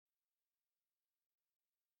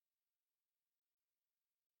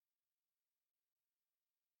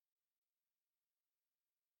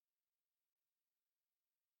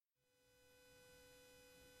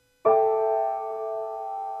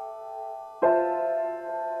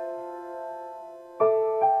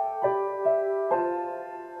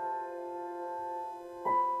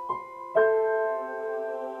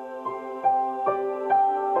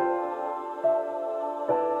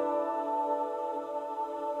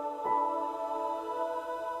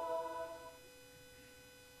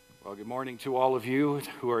Good morning to all of you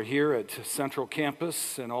who are here at Central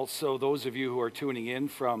Campus, and also those of you who are tuning in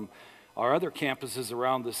from our other campuses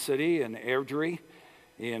around the city in Airdrie,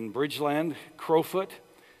 in Bridgeland, Crowfoot.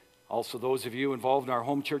 Also those of you involved in our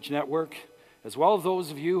home church network, as well as those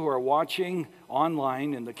of you who are watching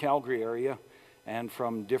online in the Calgary area and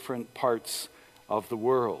from different parts of the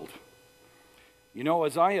world. You know,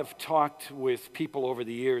 as I have talked with people over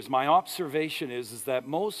the years, my observation is that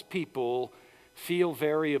most people feel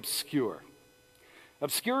very obscure.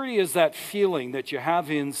 Obscurity is that feeling that you have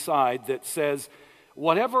inside that says,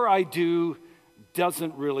 whatever I do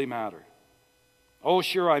doesn't really matter. Oh,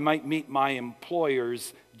 sure, I might meet my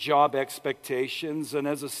employer's job expectations, and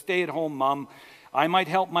as a stay-at-home mom, I might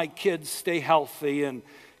help my kids stay healthy and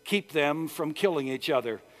keep them from killing each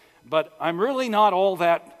other. But I'm really not all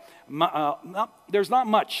that, there's not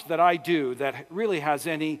much that I do that really has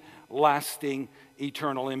any lasting,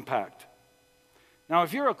 eternal impact. Now,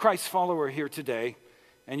 if you're a Christ follower here today,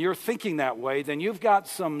 and you're thinking that way, then you've got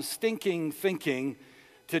some stinking thinking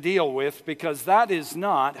to deal with, because that is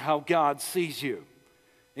not how God sees you.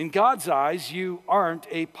 In God's eyes, you aren't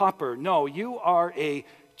a pauper. No, you are a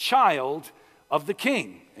child of the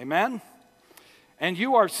King. Amen? And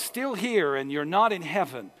you are still here, and you're not in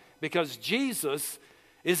heaven, because Jesus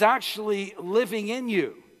is actually living in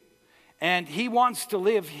you. And he wants to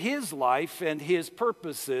live his life and his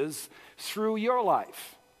purposes through your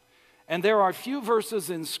life. And there are a few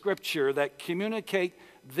verses in Scripture that communicate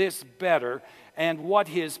this better and what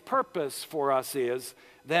his purpose for us is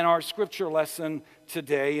than our Scripture lesson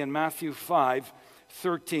today in Matthew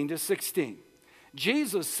 5:13-16.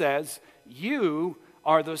 Jesus says, "You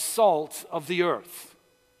are the salt of the earth.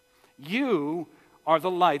 You are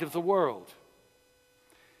the light of the world."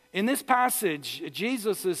 In this passage,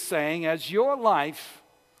 Jesus is saying, as your life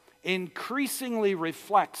increasingly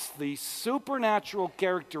reflects the supernatural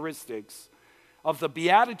characteristics of the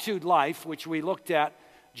Beatitude life, which we looked at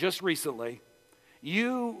just recently,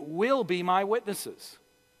 you will be my witnesses.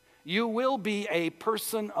 You will be a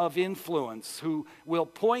person of influence who will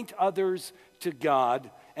point others to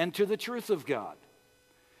God and to the truth of God.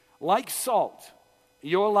 Like salt,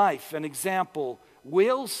 your life and example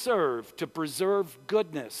will serve to preserve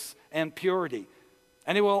goodness and purity,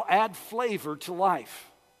 and it will add flavor to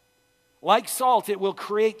life. Like salt, it will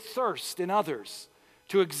create thirst in others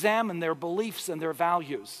to examine their beliefs and their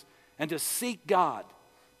values and to seek God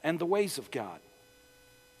and the ways of God.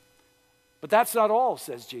 But that's not all,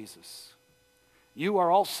 says Jesus. You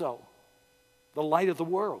are also the light of the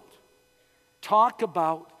world. Talk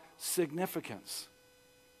about significance.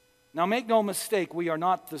 Now, make no mistake, we are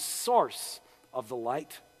not the source of the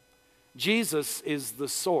light. Jesus is the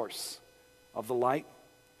source of the light.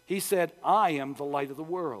 He said, "I am the light of the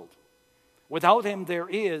world. Without him, there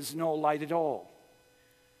is no light at all."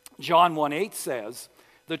 John 1:8 says,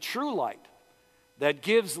 "The true light that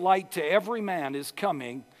gives light to every man is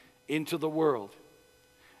coming into the world."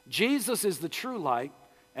 Jesus is the true light,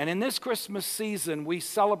 and in this Christmas season, we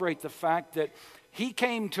celebrate the fact that he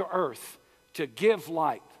came to earth to give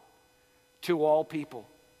light to all people.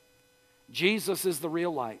 Jesus is the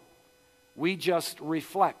real light. We just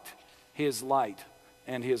reflect his light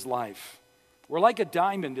and his life. We're like a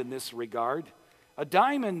diamond in this regard. A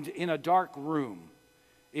diamond in a dark room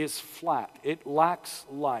is flat. It lacks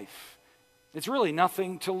life. It's really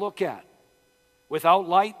nothing to look at. Without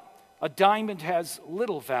light, a diamond has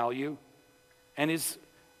little value and is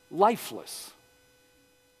lifeless.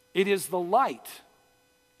 It is the light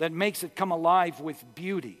that makes it come alive with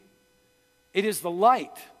beauty. It is the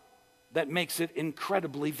light that makes it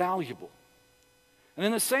incredibly valuable. And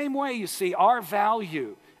in the same way, you see, our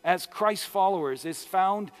value as Christ followers is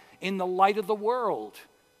found in the light of the world,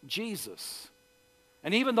 Jesus.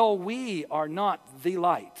 And even though we are not the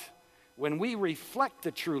light, when we reflect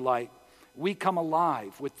the true light, we come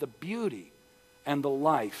alive with the beauty and the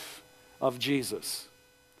life of Jesus.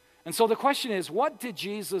 And so the question is, what did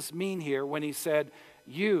Jesus mean here when he said,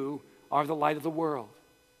 "You are the light of the world"?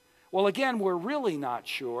 Well, again, we're really not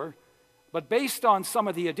sure. But based on some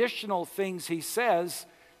of the additional things he says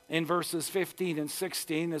in verses 15 and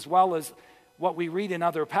 16, as well as what we read in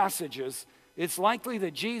other passages, it's likely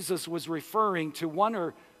that Jesus was referring to one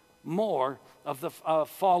or more of the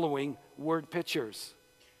following word pictures.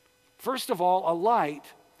 First of all, a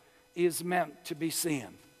light is meant to be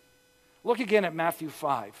seen. Look again at Matthew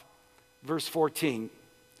 5, verse 14.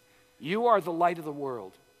 "You are the light of the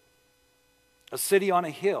world. A city on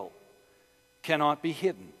a hill cannot be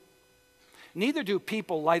hidden. Neither do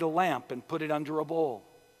people light a lamp and put it under a bowl.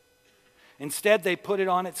 Instead, they put it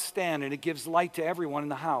on its stand, and it gives light to everyone in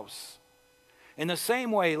the house. In the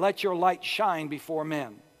same way, let your light shine before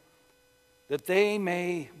men, that they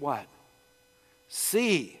may what?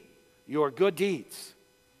 See your good deeds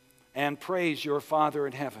and praise your Father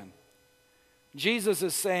in heaven. Jesus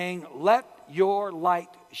is saying, let your light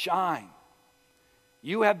shine.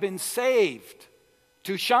 You have been saved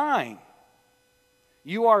to shine.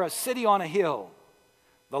 You are a city on a hill.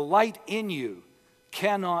 The light in you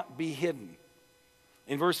cannot be hidden.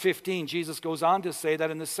 In verse 15, Jesus goes on to say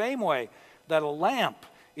that in the same way that a lamp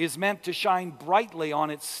is meant to shine brightly on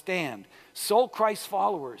its stand, so Christ's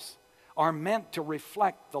followers are meant to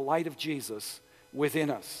reflect the light of Jesus within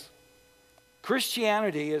us.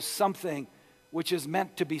 Christianity is something which is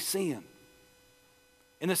meant to be seen.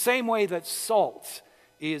 In the same way that salt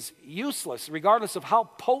is useless, regardless of how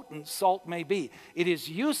potent salt may be, it is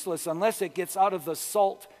useless unless it gets out of the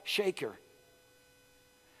salt shaker.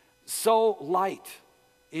 So light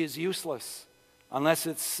is useless unless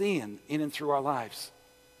it's seen in and through our lives.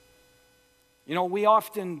 You know, we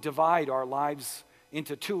often divide our lives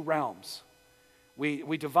into two realms.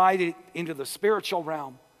 We divide it into the spiritual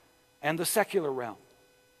realm and the secular realm.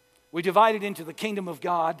 We divide it into the kingdom of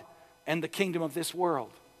God and the kingdom of this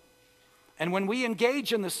world. And when we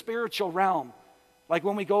engage in the spiritual realm, like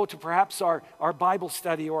when we go to perhaps our Bible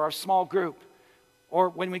study or our small group, or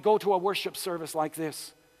when we go to a worship service like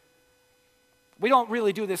this, we don't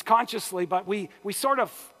really do this consciously, but we sort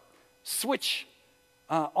of switch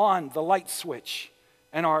on the light switch,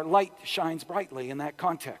 and our light shines brightly in that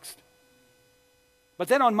context. But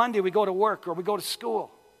then on Monday we go to work or we go to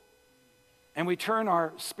school, and we turn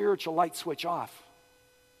our spiritual light switch off.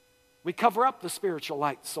 We cover up the spiritual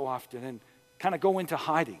light so often and kind of go into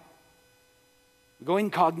hiding. We go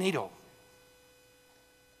incognito.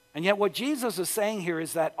 And yet what Jesus is saying here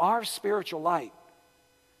is that our spiritual light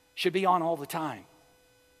should be on all the time,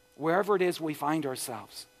 wherever it is we find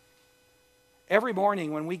ourselves. Every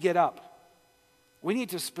morning when we get up, we need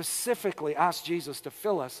to specifically ask Jesus to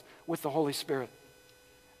fill us with the Holy Spirit,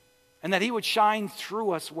 and that He would shine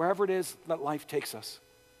through us wherever it is that life takes us.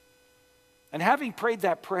 And having prayed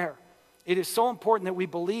that prayer, it is so important that we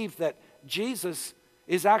believe that Jesus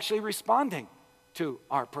is actually responding to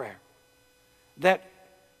our prayer, that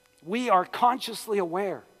we are consciously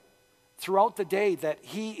aware throughout the day that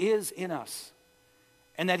He is in us,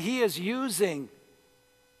 and that He is using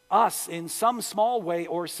us in some small way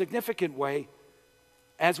or significant way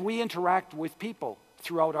as we interact with people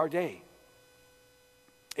throughout our day.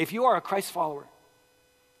 If you are a Christ follower,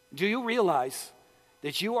 do you realize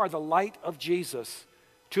that you are the light of Jesus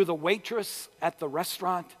to the waitress at the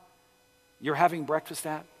restaurant you're having breakfast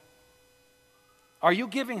at? Are you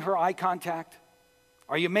giving her eye contact?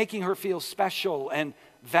 Are you making her feel special and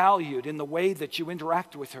valued in the way that you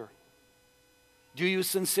interact with her? Do you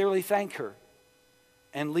sincerely thank her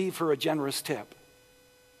and leave her a generous tip?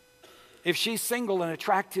 If she's single and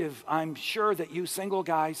attractive, I'm sure that you single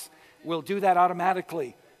guys will do that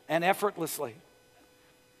automatically and effortlessly.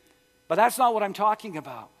 But that's not what I'm talking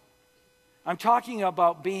about. I'm talking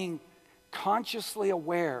about being consciously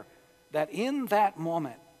aware that in that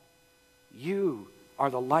moment, you are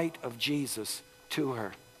the light of Jesus to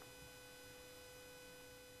her.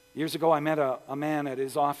 Years ago, I met a man at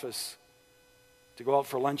his office to go out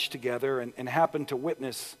for lunch together, and happened to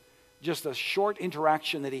witness just a short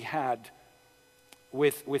interaction that he had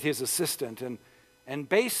with his assistant. And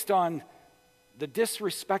based on the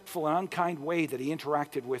disrespectful and unkind way that he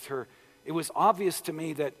interacted with her, it was obvious to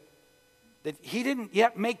me that he didn't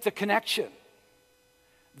yet make the connection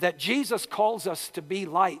that Jesus calls us to be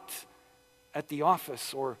light at the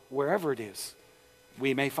office or wherever it is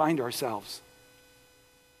we may find ourselves.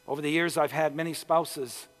 Over the years, I've had many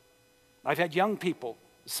spouses, I've had young people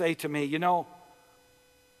say to me, you know,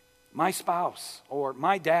 my spouse or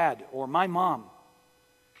my dad or my mom,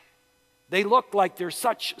 they look like they're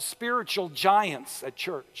such spiritual giants at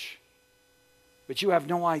church, but you have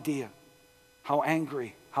no idea how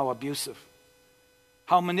angry, how abusive,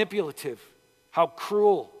 how manipulative, how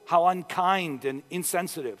cruel, how unkind and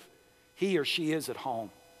insensitive he or she is at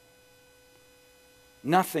home.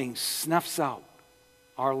 Nothing snuffs out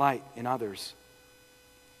our light in others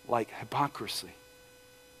like hypocrisy.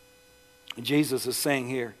 And Jesus is saying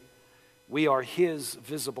here, we are His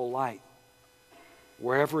visible light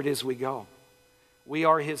wherever it is we go. We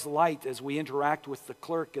are His light as we interact with the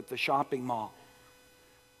clerk at the shopping mall.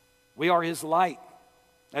 We are His light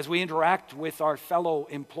as we interact with our fellow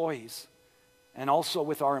employees and also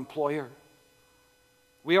with our employer.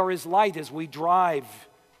 We are His light as we drive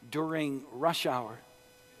during rush hour.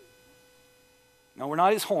 No, we're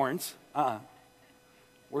not His horns.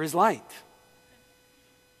 We're His light.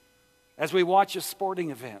 As we watch a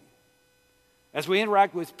sporting event, as we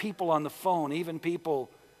interact with people on the phone, even people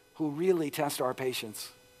who really test our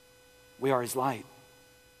patience. We are his light.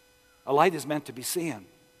 A light is meant to be seen.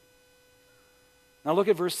 Now look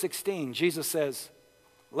at verse 16. Jesus says,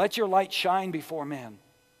 "Let your light shine before men,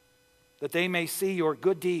 that they may see your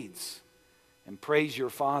good deeds and praise your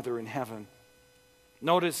Father in heaven."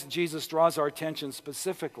 Notice Jesus draws our attention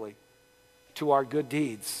specifically to our good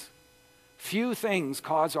deeds. Few things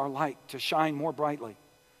cause our light to shine more brightly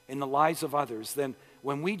in the lives of others than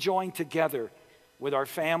when we join together with our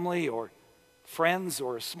family or friends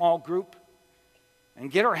or a small group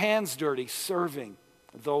and get our hands dirty serving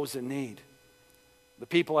those in need. The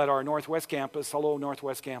people at our Northwest Campus, hello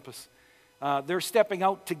Northwest Campus, they're stepping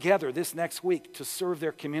out together this next week to serve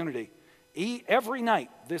their community. Every night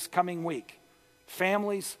this coming week,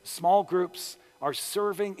 families, small groups are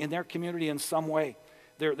serving in their community in some way.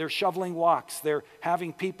 They're shoveling walks. They're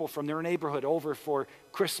having people from their neighborhood over for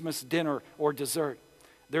Christmas dinner or dessert.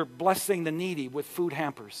 They're blessing the needy with food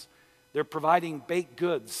hampers. They're providing baked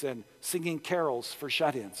goods and singing carols for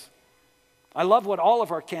shut-ins. I love what all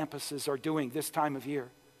of our campuses are doing this time of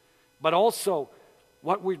year, but also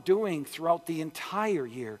what we're doing throughout the entire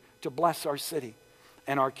year to bless our city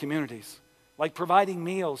and our communities, like providing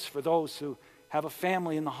meals for those who have a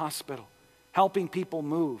family in the hospital, helping people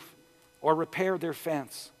move or repair their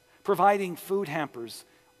fence, providing food hampers,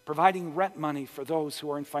 providing rent money for those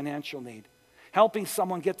who are in financial need, helping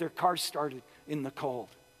someone get their car started in the cold,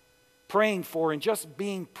 praying for and just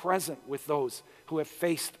being present with those who have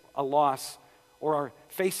faced a loss or are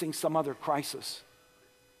facing some other crisis.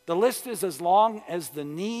 The list is as long as the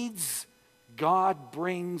needs God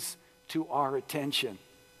brings to our attention.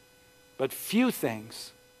 But few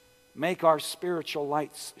things make our spiritual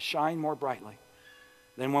lights shine more brightly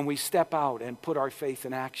than when we step out and put our faith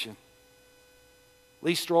in action.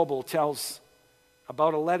 Lee Strobel tells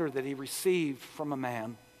about a letter that he received from a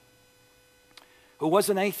man who was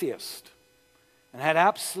an atheist and had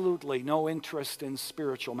absolutely no interest in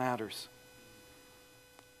spiritual matters.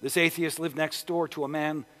 This atheist lived next door to a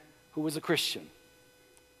man who was a Christian.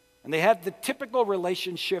 And they had the typical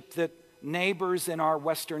relationship that neighbors in our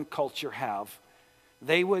Western culture have.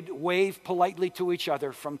 They would wave politely to each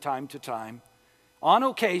other from time to time. On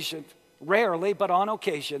occasion, rarely, but on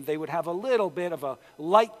occasion, they would have a little bit of a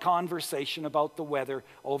light conversation about the weather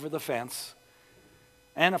over the fence.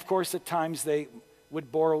 And of course, at times they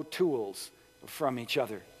would borrow tools from each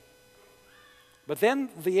other. But then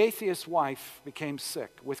the atheist's wife became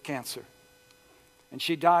sick with cancer, and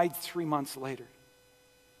she died 3 months later.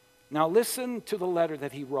 Now listen to the letter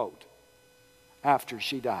that he wrote after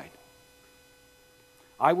she died.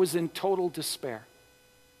 "I was in total despair.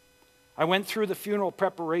 I went through the funeral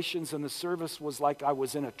preparations, and the service was like I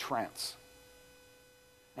was in a trance.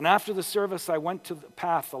 And after the service, I went to the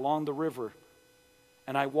path along the river,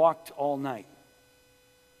 and I walked all night.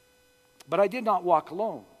 But I did not walk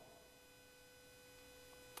alone.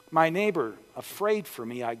 My neighbor, afraid for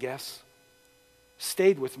me, I guess,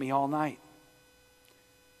 stayed with me all night.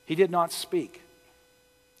 He did not speak.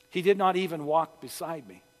 He did not even walk beside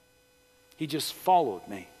me. He just followed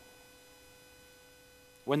me.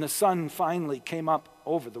 When the sun finally came up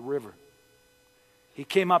over the river, he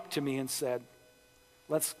came up to me and said,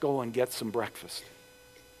 'Let's go and get some breakfast.'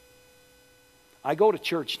 I go to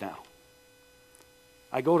church now.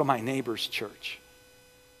 I go to my neighbor's church.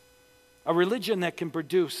 A religion that can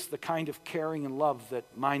produce the kind of caring and love that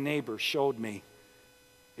my neighbor showed me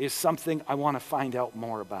is something I want to find out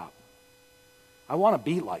more about. I want to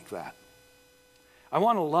be like that. I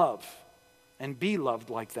want to love and be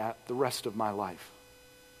loved like that the rest of my life."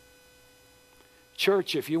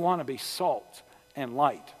 Church, if you want to be salt and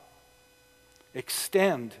light,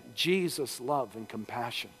 extend Jesus' love and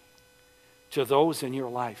compassion to those in your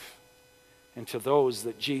life and to those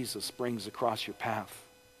that Jesus brings across your path.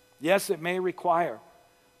 Yes, it may require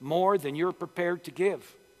more than you're prepared to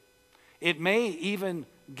give. It may even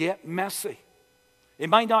get messy. It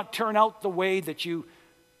might not turn out the way that you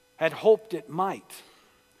had hoped it might,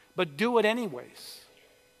 but do it anyways.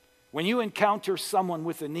 When you encounter someone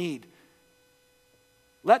with a need,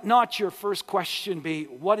 let not your first question be,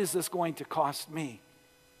 "What is this going to cost me?"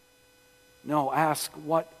 No, ask,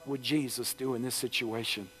 "What would Jesus do in this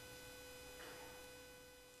situation?"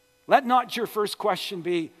 Let not your first question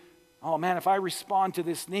be, "Oh man, if I respond to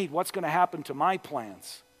this need, what's going to happen to my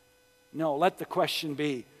plans?" No, let the question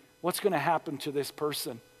be, "What's going to happen to this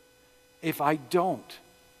person if I don't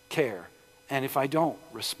care and if I don't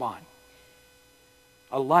respond?"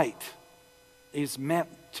 A light is meant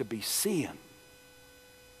to be seen.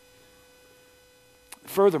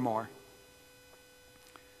 Furthermore,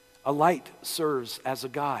 a light serves as a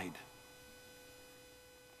guide.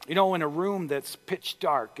 You know, in a room that's pitch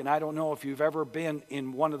dark, and I don't know if you've ever been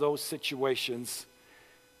in one of those situations.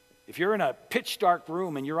 If you're in a pitch dark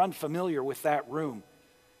room and you're unfamiliar with that room,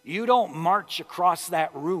 you don't march across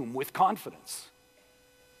that room with confidence.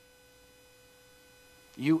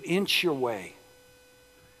 You inch your way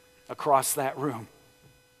across that room,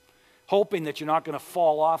 hoping that you're not going to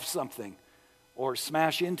fall off something or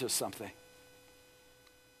smash into something.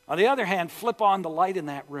 On the other hand, flip on the light in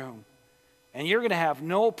that room, and you're going to have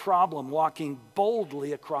no problem walking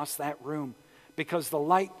boldly across that room because the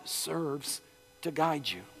light serves to guide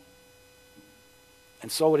you.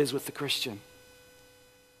 And so it is with the Christian.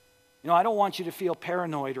 You know, I don't want you to feel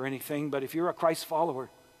paranoid or anything, but if you're a Christ follower,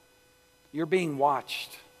 you're being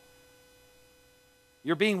watched.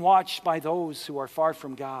 You're being watched by those who are far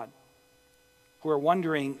from God, who are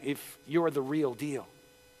wondering if you're the real deal.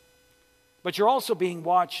 But you're also being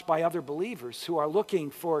watched by other believers who are looking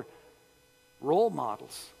for role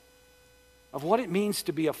models of what it means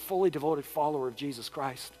to be a fully devoted follower of Jesus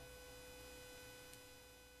Christ.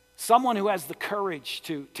 Someone who has the courage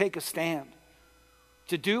to take a stand,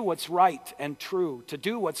 to do what's right and true, to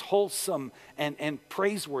do what's wholesome and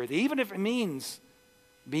praiseworthy, even if it means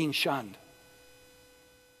being shunned.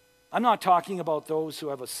 I'm not talking about those who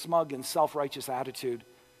have a smug and self-righteous attitude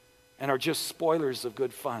and are just spoilers of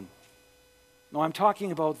good fun. No, I'm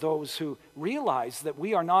talking about those who realize that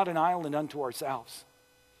we are not an island unto ourselves,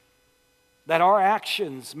 that our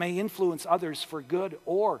actions may influence others for good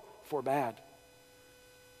or for bad,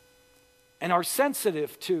 and are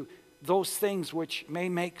sensitive to those things which may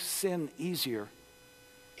make sin easier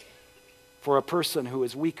for a person who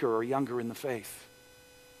is weaker or younger in the faith.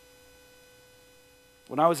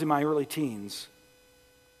 When I was in my early teens,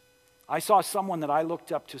 I saw someone that I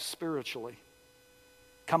looked up to spiritually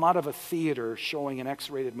come out of a theater showing an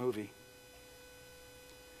X-rated movie.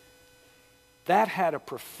 That had a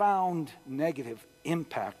profound negative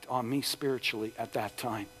impact on me spiritually at that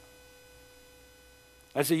time.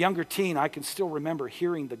 As a younger teen, I can still remember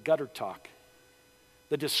hearing the gutter talk,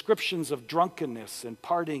 the descriptions of drunkenness and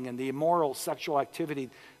partying and the immoral sexual activity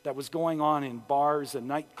that was going on in bars and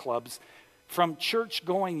nightclubs from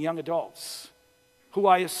church-going young adults who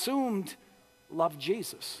I assumed loved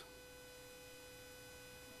Jesus.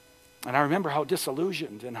 And I remember how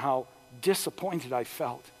disillusioned and how disappointed I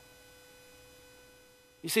felt.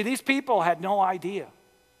 You see, these people had no idea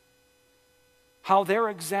how their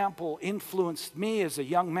example influenced me as a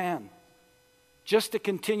young man just to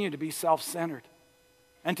continue to be self-centered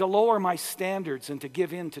and to lower my standards and to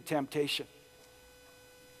give in to temptation.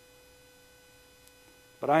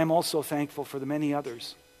 But I am also thankful for the many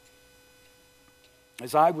others,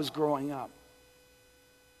 as I was growing up,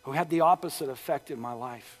 who had the opposite effect in my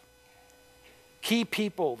life. Key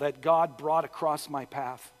people that God brought across my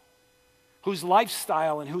path, whose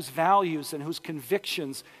lifestyle and whose values and whose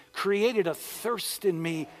convictions created a thirst in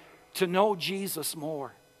me to know Jesus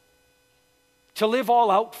more, to live all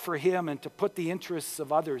out for Him and to put the interests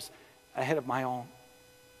of others ahead of my own.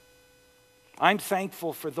 I'm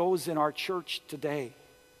thankful for those in our church today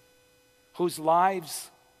whose lives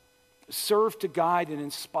serve to guide and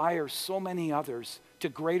inspire so many others to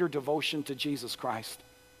greater devotion to Jesus Christ.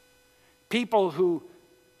 People who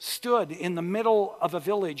stood in the middle of a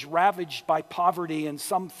village ravaged by poverty in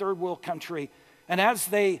some third world country, and as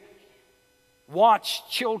they watched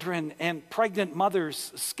children and pregnant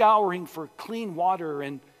mothers scouring for clean water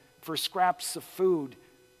and for scraps of food,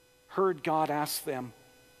 heard God ask them,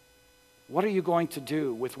 "What are you going to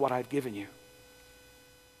do with what I've given you?"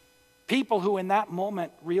 People who in that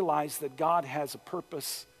moment realized that God has a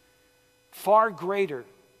purpose far greater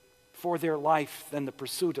for their life than the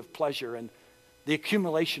pursuit of pleasure and the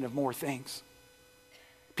accumulation of more things.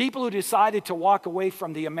 People who decided to walk away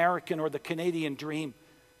from the American or the Canadian dream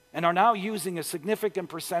and are now using a significant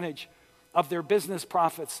percentage of their business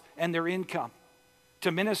profits and their income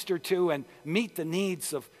to minister to and meet the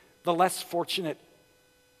needs of the less fortunate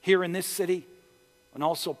here in this city and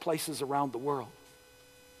also places around the world.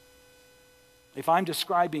 If I'm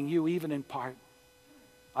describing you even in part,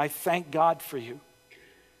 I thank God for you.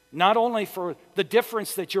 Not only for the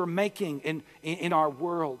difference that you're making in our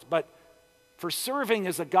world, but for serving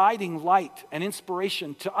as a guiding light and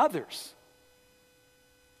inspiration to others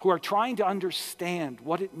who are trying to understand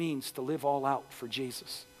what it means to live all out for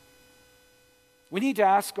Jesus. We need to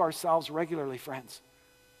ask ourselves regularly, friends,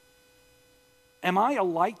 am I a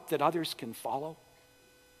light that others can follow?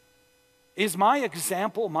 Is my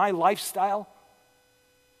example, my lifestyle,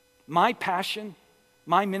 my passion,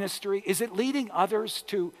 my ministry, is it leading others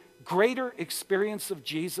to greater experience of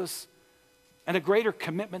Jesus and a greater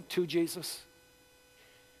commitment to Jesus?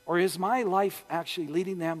 Or is my life actually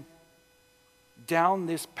leading them down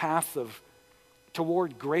this path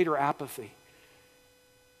toward greater apathy,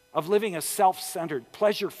 of living a self-centered,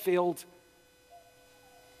 pleasure-filled,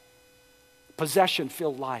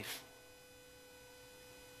 possession-filled life?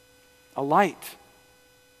 A light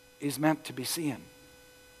is meant to be seen.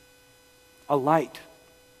 A light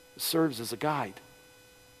serves as a guide.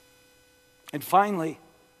 And finally,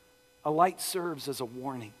 a light serves as a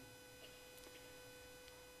warning.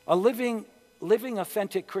 Living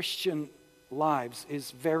authentic Christian lives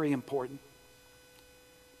is very important.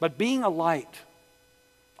 But being a light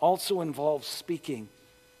also involves speaking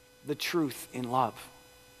the truth in love.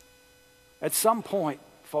 At some point,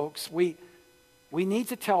 folks, we need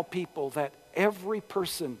to tell people that every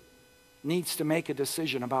person needs to make a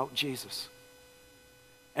decision about Jesus.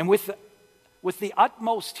 And with the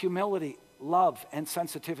utmost humility, love, and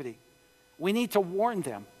sensitivity, we need to warn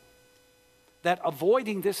them that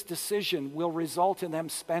avoiding this decision will result in them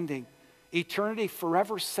spending eternity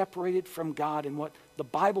forever separated from God in what the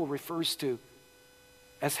Bible refers to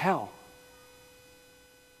as hell.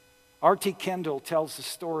 R.T. Kendall tells the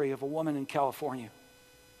story of a woman in California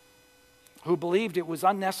who believed it was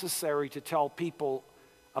unnecessary to tell people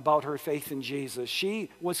about her faith in Jesus. She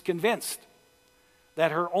was convinced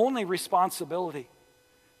that her only responsibility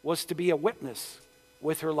was to be a witness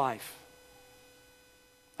with her life.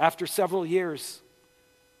 After several years,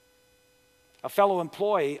 a fellow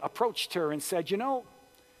employee approached her and said, "You know,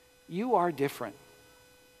 you are different.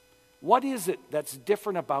 What is it that's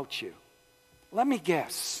different about you? Let me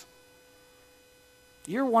guess.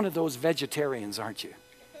 You're one of those vegetarians, aren't you?"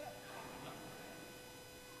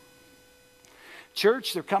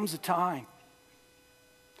 Church, there comes a time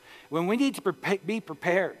when we need to be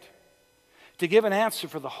prepared to give an answer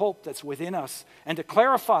for the hope that's within us and to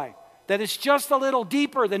clarify that it's just a little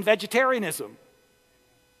deeper than vegetarianism.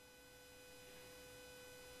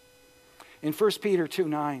 In 1 Peter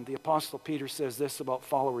 2:9, the Apostle Peter says this about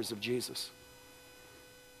followers of Jesus: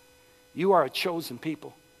 "You are a chosen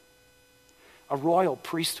people, a royal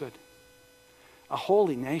priesthood, a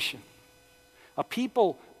holy nation, a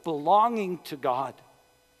people belonging to God,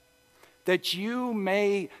 that you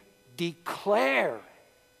may declare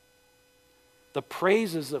the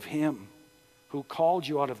praises of Him who called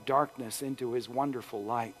you out of darkness into His wonderful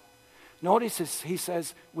light." Notice he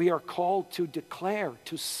says we are called to declare,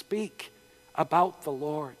 to speak about the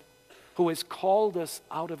Lord who has called us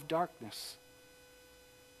out of darkness.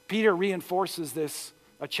 Peter reinforces this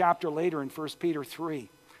a chapter later in 1 Peter 3,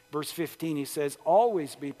 verse 15. He says,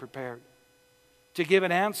 "Always be prepared to give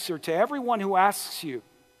an answer to everyone who asks you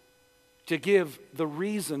to give the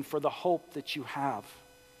reason for the hope that you have."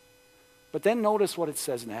 But then notice what it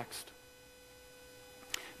says next.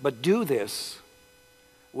 "But do this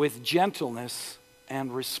with gentleness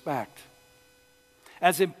and respect."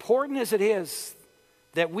 As important as it is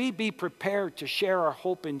that we be prepared to share our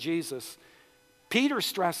hope in Jesus, Peter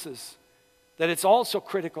stresses that it's also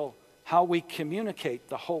critical how we communicate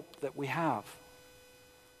the hope that we have.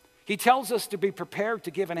 He tells us to be prepared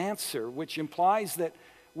to give an answer, which implies that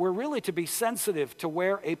we're really to be sensitive to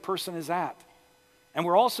where a person is at. And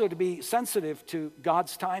we're also to be sensitive to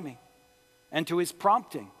God's timing and to His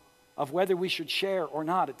prompting of whether we should share or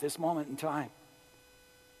not at this moment in time.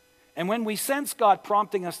 And when we sense God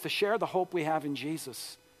prompting us to share the hope we have in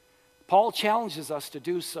Jesus, Paul challenges us to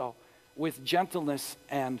do so with gentleness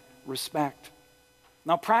and respect.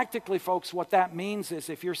 Now, practically, folks, what that means is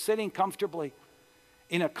if you're sitting comfortably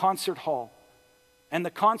in a concert hall and the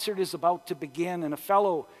concert is about to begin and a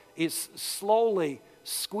fellow is slowly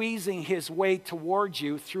squeezing his way towards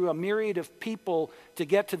you through a myriad of people to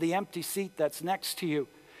get to the empty seat that's next to you,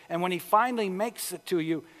 and when he finally makes it to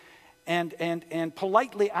you and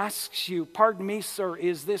politely asks you, "Pardon me, sir,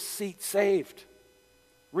 is this seat saved?"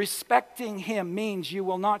 Respecting him means you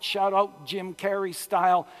will not shout out Jim Carrey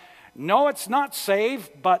style, "No, it's not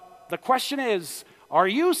saved, but the question is, are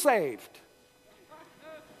you saved?"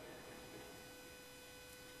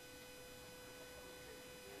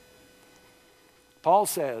 Paul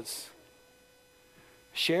says,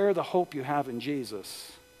 share the hope you have in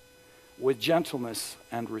Jesus with gentleness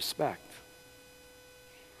and respect.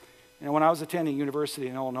 You know, when I was attending university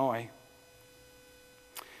in Illinois,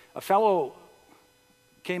 a fellow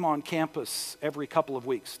came on campus every couple of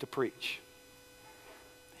weeks to preach.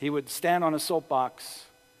 He would stand on a soapbox.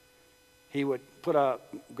 He would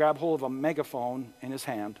grab hold of a megaphone in his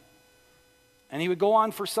hand, and he would go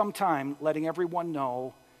on for some time letting everyone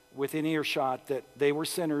know within earshot that they were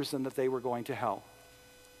sinners and that they were going to hell.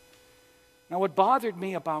 Now, what bothered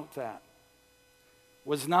me about that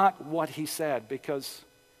was not what he said, because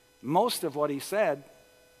most of what he said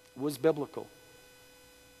was biblical.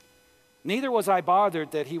 Neither was I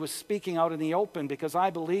bothered that he was speaking out in the open, because I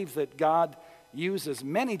believe that God uses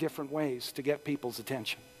many different ways to get people's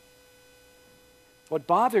attention. What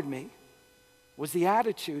bothered me was the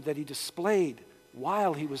attitude that he displayed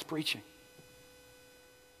while he was preaching.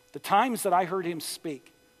 The times that I heard him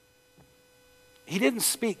speak, he didn't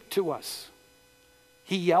speak to us.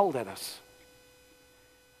 He yelled at us.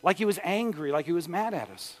 Like he was angry, like he was mad at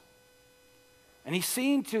us. And he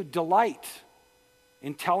seemed to delight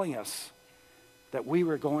in telling us that we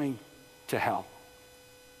were going to hell.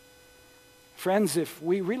 Friends, if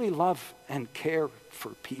we really love and care for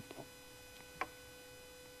people,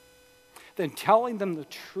 then telling them the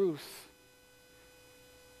truth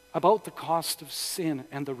about the cost of sin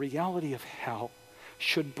and the reality of hell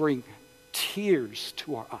should bring tears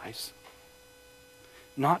to our eyes,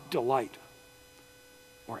 not delight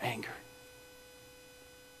or anger.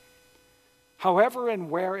 However and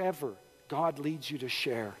wherever God leads you to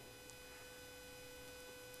share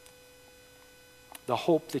the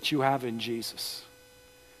hope that you have in Jesus,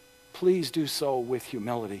 please do so with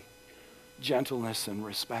humility, gentleness, and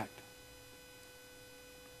respect.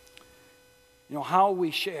 You know, how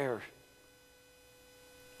we share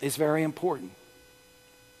is very important.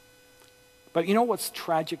 But you know what's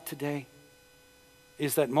tragic today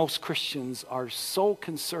is that most Christians are so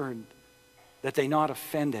concerned that they not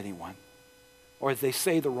offend anyone, or they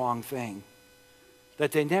say the wrong thing,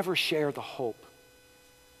 that they never share the hope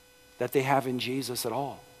that they have in Jesus at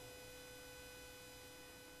all.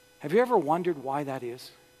 Have you ever wondered why that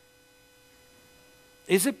is?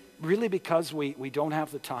 Is it really because we don't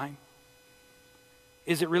have the time?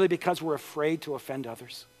 Is it really because we're afraid to offend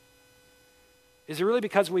others? Is it really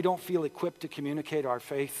because we don't feel equipped to communicate our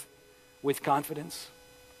faith with confidence?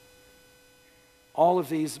 All of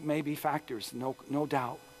these may be factors, no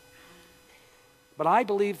doubt. But I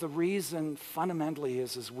believe the reason fundamentally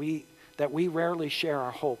is that we rarely share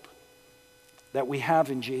our hope that we have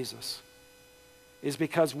in Jesus is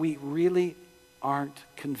because we really aren't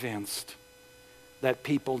convinced that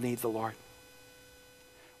people need the Lord.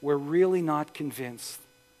 We're really not convinced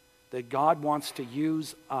that God wants to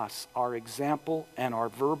use us, our example and our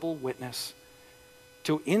verbal witness,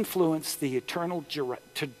 to influence the eternal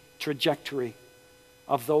trajectory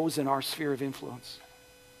of those in our sphere of influence.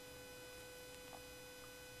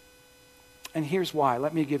 And here's why.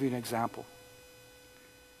 Let me give you an example.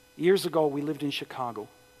 Years ago, we lived in Chicago.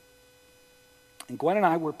 And Gwen and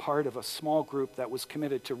I were part of a small group that was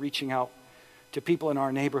committed to reaching out to people in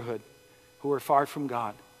our neighborhood who were far from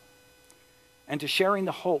God, and to sharing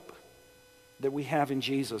the hope that we have in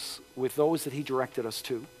Jesus with those that he directed us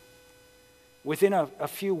to. Within a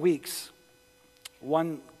few weeks,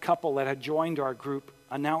 one couple that had joined our group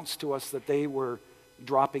announced to us that they were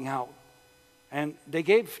dropping out. And they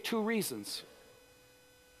gave two reasons.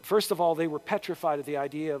 First of all, they were petrified of the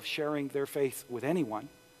idea of sharing their faith with anyone.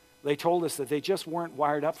 They told us that they just weren't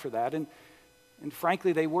wired up for that. And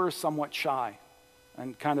frankly, they were somewhat shy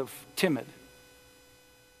and kind of timid.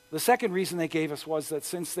 The second reason they gave us was that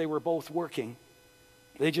since they were both working,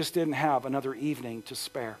 they just didn't have another evening to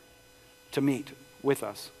spare to meet with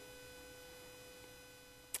us.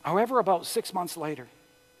 However, about 6 months later,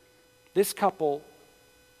 this couple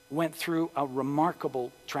went through a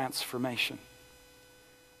remarkable transformation.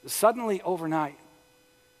 Suddenly, overnight,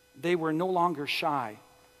 they were no longer shy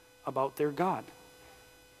about their God.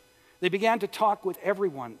 They began to talk with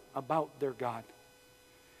everyone about their God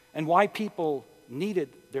and why people needed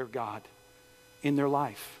their God in their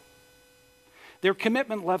life. Their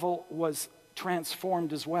commitment level was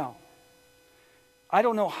transformed as well. I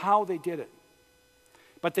don't know how they did it,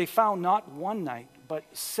 but they found not one night, but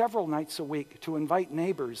several nights a week to invite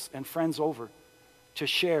neighbors and friends over to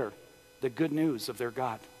share the good news of their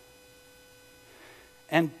God.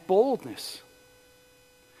 And boldness,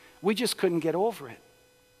 we just couldn't get over it.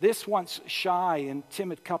 This once shy and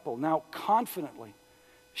timid couple now confidently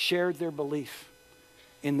shared their belief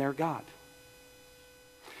in their God.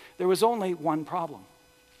 There was only one problem.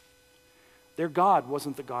 Their God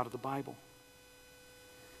wasn't the God of the Bible.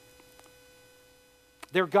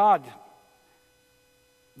 Their God,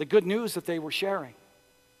 the good news that they were sharing,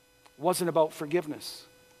 wasn't about forgiveness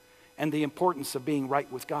and the importance of being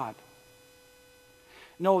right with God.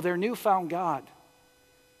 No, their newfound God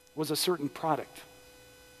was a certain product.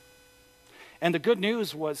 And the good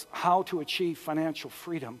news was how to achieve financial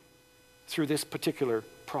freedom through this particular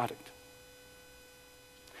product.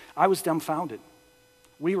 I was dumbfounded.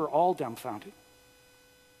 We were all dumbfounded.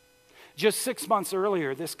 Just 6 months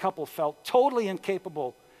earlier, this couple felt totally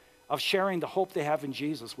incapable of sharing the hope they have in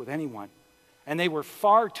Jesus with anyone. And they were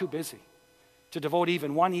far too busy to devote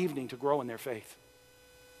even one evening to grow in their faith.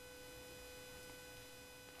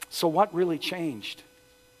 So what really changed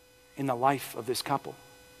in the life of this couple?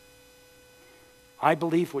 I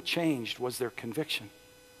believe what changed was their conviction.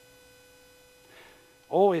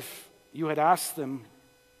 Oh, if you had asked them,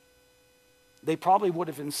 they probably would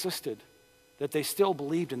have insisted that they still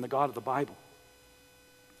believed in the God of the Bible.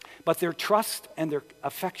 But their trust and their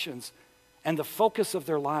affections and the focus of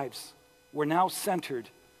their lives were now centered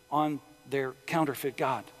on their counterfeit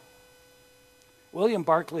God. William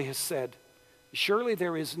Barclay has said, "Surely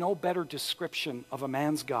there is no better description of a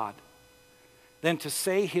man's God than to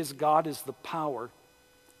say his God is the power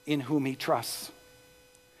in whom he trusts."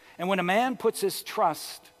 And when a man puts his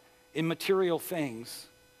trust in material things,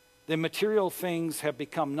 then material things have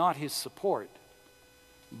become not his support,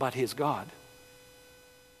 but his God.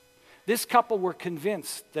 This couple were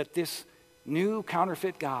convinced that this new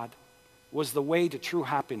counterfeit God was the way to true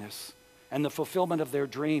happiness and the fulfillment of their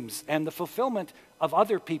dreams and the fulfillment of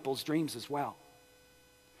other people's dreams as well.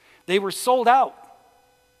 They were sold out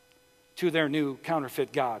to their new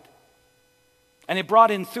counterfeit God. And it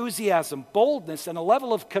brought enthusiasm, boldness, and a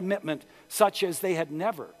level of commitment such as they had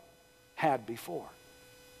never had before.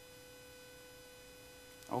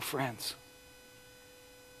 Oh, friends,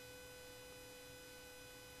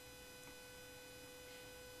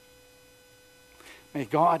 may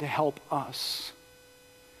God help us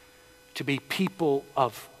to be people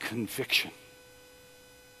of conviction.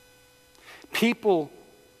 People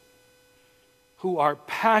who are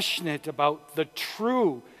passionate about the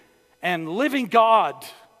true and living God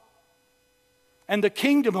and the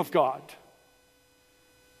kingdom of God.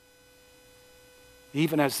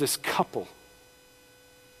 Even as this couple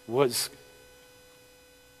was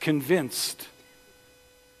convinced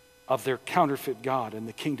of their counterfeit God and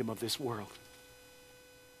the kingdom of this world.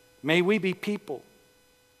 May we be people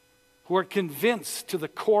who are convinced to the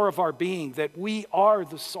core of our being that we are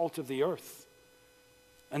the salt of the earth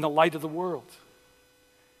and the light of the world.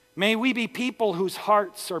 May we be people whose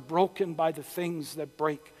hearts are broken by the things that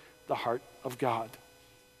break the heart of God.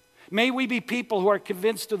 May we be people who are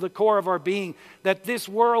convinced to the core of our being that this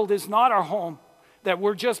world is not our home, that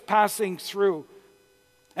we're just passing through,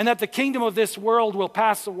 and that the kingdom of this world will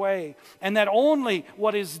pass away, and that only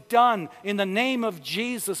what is done in the name of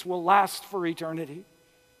Jesus will last for eternity.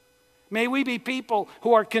 May we be people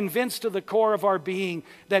who are convinced to the core of our being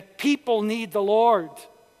that people need the Lord,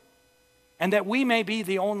 and that we may be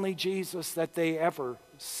the only Jesus that they ever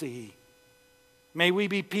see. May we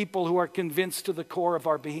be people who are convinced to the core of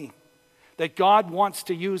our being that God wants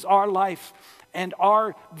to use our life and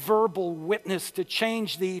our verbal witness to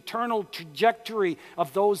change the eternal trajectory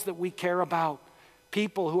of those that we care about,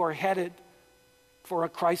 people who are headed for a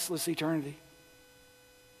Christless eternity.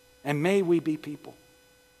 And may we be people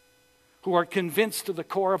who are convinced to the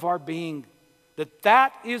core of our being that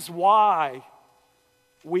that is why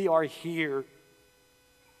we are here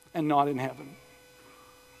and not in heaven.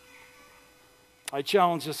 I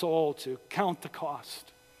challenge us all to count the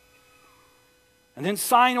cost and then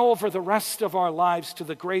sign over the rest of our lives to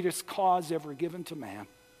the greatest cause ever given to man,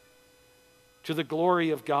 to the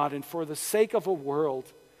glory of God and for the sake of a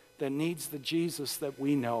world that needs the Jesus that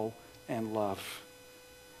we know and love.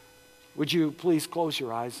 Would you please close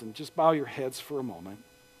your eyes and just bow your heads for a moment?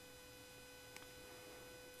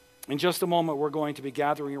 In just a moment, we're going to be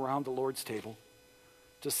gathering around the Lord's table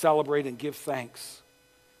to celebrate and give thanks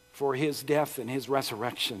for his death and his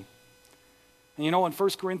resurrection. And you know, in 1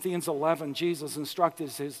 Corinthians 11, Jesus instructed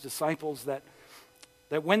his disciples that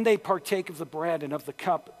when they partake of the bread and of the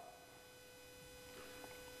cup,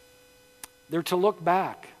 they're to look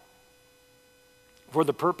back for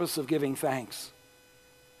the purpose of giving thanks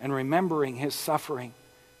and remembering his suffering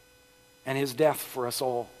and his death for us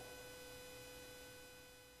all.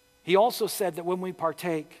 He also said that when we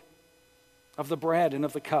partake of the bread and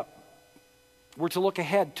of the cup, we're to look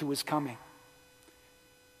ahead to his coming.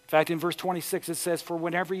 In fact, in verse 26 it says, "For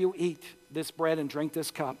whenever you eat this bread and drink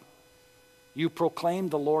this cup, you proclaim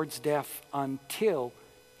the Lord's death until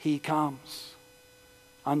he comes."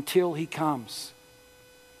 Until he comes.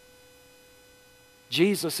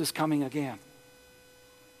 Jesus is coming again.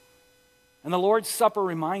 And the Lord's Supper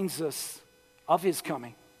reminds us of his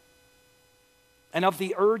coming and of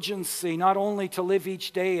the urgency not only to live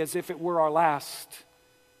each day as if it were our last,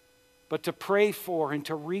 but to pray for and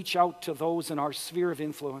to reach out to those in our sphere of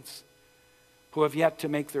influence who have yet to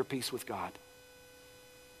make their peace with God.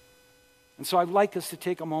 And so I'd like us to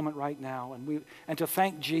take a moment right now and to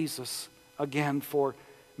thank Jesus again for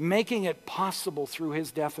making it possible through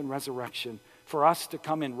his death and resurrection for us to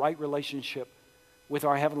come in right relationship with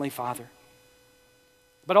our Heavenly Father.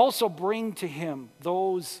 But also bring to him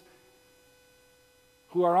those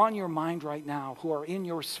who are on your mind right now, who are in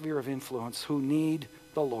your sphere of influence, who need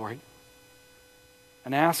the Lord.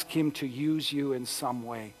 And ask him to use you in some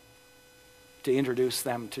way to introduce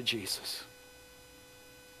them to Jesus.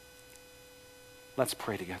 Let's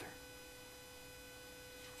pray together.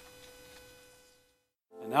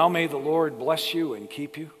 And now may the Lord bless you and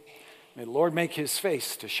keep you. May the Lord make his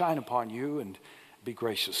face to shine upon you and be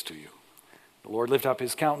gracious to you. The Lord lift up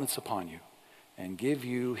his countenance upon you and give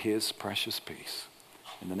you his precious peace.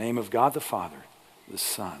 In the name of God the Father, the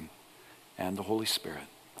Son, and the Holy Spirit.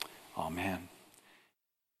 Amen.